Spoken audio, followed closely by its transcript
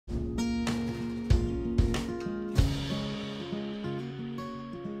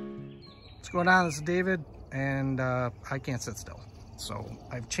going on? This is David, and I can't sit still. So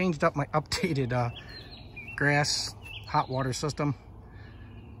I've changed up my updated grass hot water system.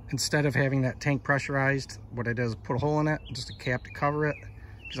 Instead of having that tank pressurized, what I did is put a hole in it, just a cap to cover it,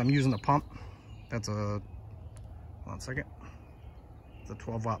 because I'm using the pump. That's a, 1 second, it's a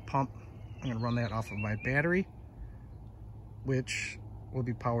 12-watt pump. I'm gonna run that off of my battery, which will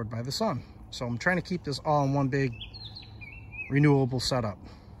be powered by the sun. So I'm trying to keep this all in one big renewable setup.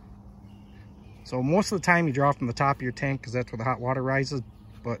 So most of the time you draw from the top of your tank because that's where the hot water rises.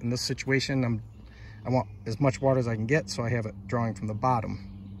 But in this situation, I want as much water as I can get, so I have it drawing from the bottom.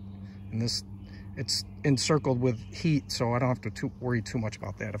 And this, it's encircled with heat, so I don't have to worry too much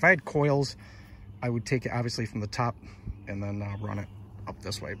about that. If I had coils, I would take it obviously from the top and then run it up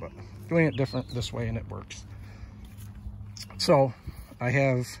this way, but doing it different this way and it works. So I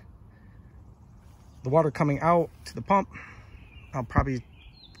have the water coming out to the pump. I'll probably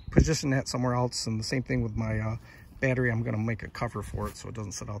position that somewhere else, and the same thing with my battery. I'm going to make a cover for it so it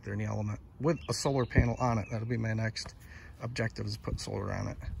doesn't sit out there in the element with a solar panel on it. That'll be my next objective, is put solar on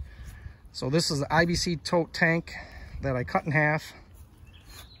it. So this is the IBC tote tank that I cut in half.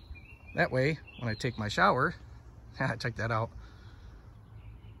 That way, when I take my shower, check that out,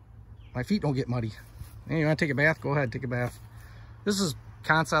 my feet don't get muddy. And you want to take a bath? Go ahead, take a bath. This is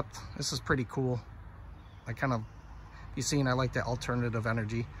concept. This is pretty cool. I kind of, you've seen, I like that alternative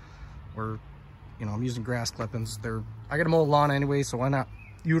energy where, you know, I'm using grass clippings. I got to mow the lawn anyway, so why not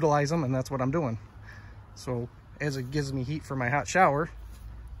utilize them? And that's what I'm doing. So as it gives me heat for my hot shower,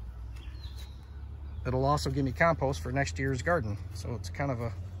 it'll also give me compost for next year's garden. So it's kind of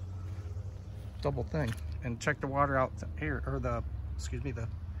a double thing. And check the water out here, or the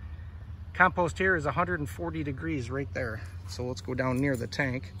compost here is 140 degrees right there. So let's go down near the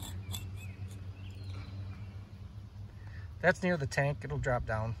tank. That's near the tank, it'll drop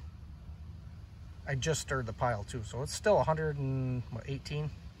down. I just stirred the pile too, so it's still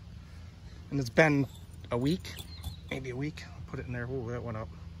 118. And it's been a week, maybe a week. I'll put it in there. Oh, that went up.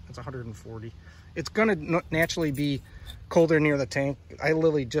 It's 140. It's gonna naturally be colder near the tank. I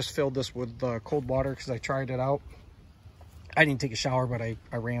literally just filled this with cold water because I tried it out. I didn't take a shower, but I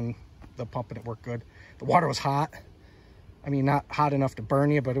ran the pump and it worked good. The water was hot. I mean, not hot enough to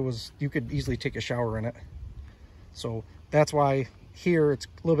burn you, but you could easily take a shower in it. So that's why here it's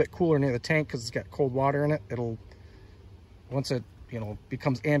a little bit cooler near the tank, because it's got cold water in it. It'll, once it, you know,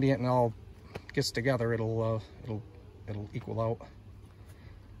 becomes ambient and all gets together, it'll equal out.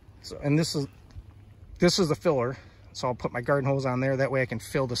 So, and this is the filler. So I'll put my garden hose on there. That way I can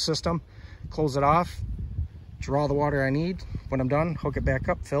fill the system, close it off, draw the water I need. When I'm done, hook it back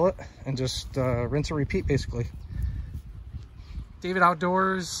up, fill it, and just rinse and repeat, basically. David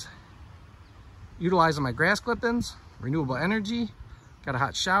Outdoors, utilizing my grass clippings, renewable energy, got a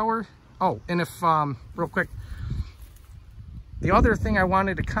hot shower. Oh, and if, real quick, the other thing I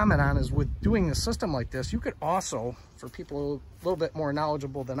wanted to comment on is with doing a system like this, you could also, for people a little bit more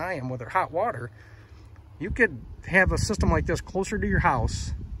knowledgeable than I am with their hot water, you could have a system like this closer to your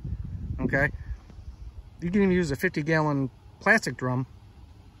house, okay? You can even use a 50-gallon plastic drum,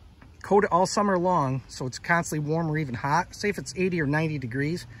 coat it all summer long so it's constantly warm or even hot. Say if it's 80 or 90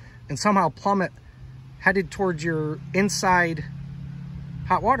 degrees, and somehow plummet headed towards your inside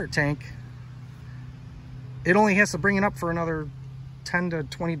hot water tank, it only has to bring it up for another 10 to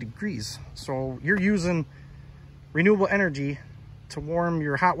 20 degrees. So you're using renewable energy to warm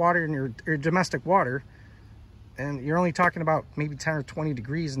your hot water and your domestic water, and you're only talking about maybe 10 or 20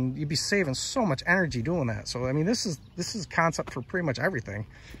 degrees, and you'd be saving so much energy doing that. So I mean, this is concept for pretty much everything.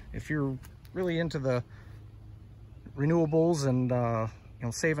 If you're really into the renewables and you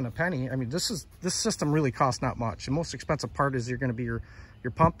know, saving a penny, I mean, this system really costs not much. The most expensive part is you're going to be your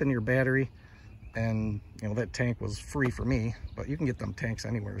pump and your battery, and you know, that tank was free for me, but you can get them tanks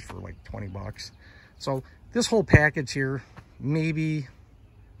anywhere for like 20 bucks. So this whole package here, maybe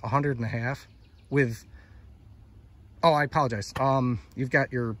 $150 with, oh, I apologize. You've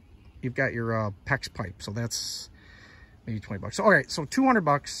got your PEX pipe, so that's maybe 20 bucks. So, all right, so 200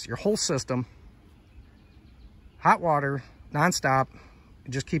 bucks, your whole system, hot water, nonstop.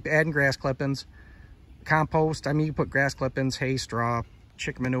 Just keep adding grass clippings, compost. I mean, you put grass clippings, hay, straw,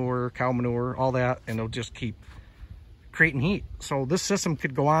 chicken manure, cow manure, all that, and it'll just keep creating heat. So this system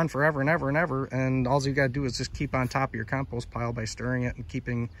could go on forever and ever and ever, and all you got to do is just keep on top of your compost pile by stirring it and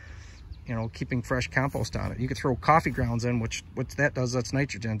keeping fresh compost on it. You could throw coffee grounds in, which that does, that's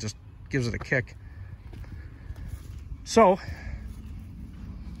nitrogen, just gives it a kick. So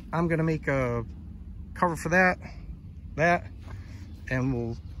I'm gonna make a cover for that, and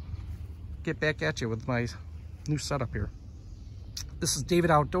we'll get back at you with my new setup here. This is David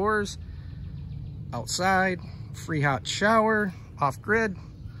Outdoors. outside, free hot shower, off grid,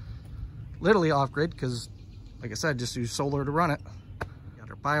 literally off grid, because like I said, just use solar to run it. Got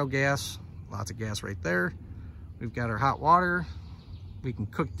our biogas, lots of gas right there. We've got our hot water. We can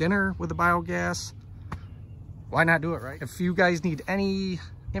cook dinner with the biogas. Why not do it, right? If you guys need any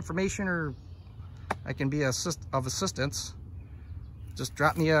information or I can be of assistance, just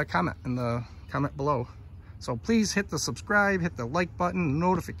drop me a comment in the comment below. So please hit the subscribe, hit the like button,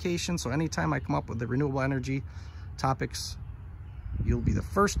 notification, so anytime I come up with the renewable energy topics, you'll be the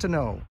first to know.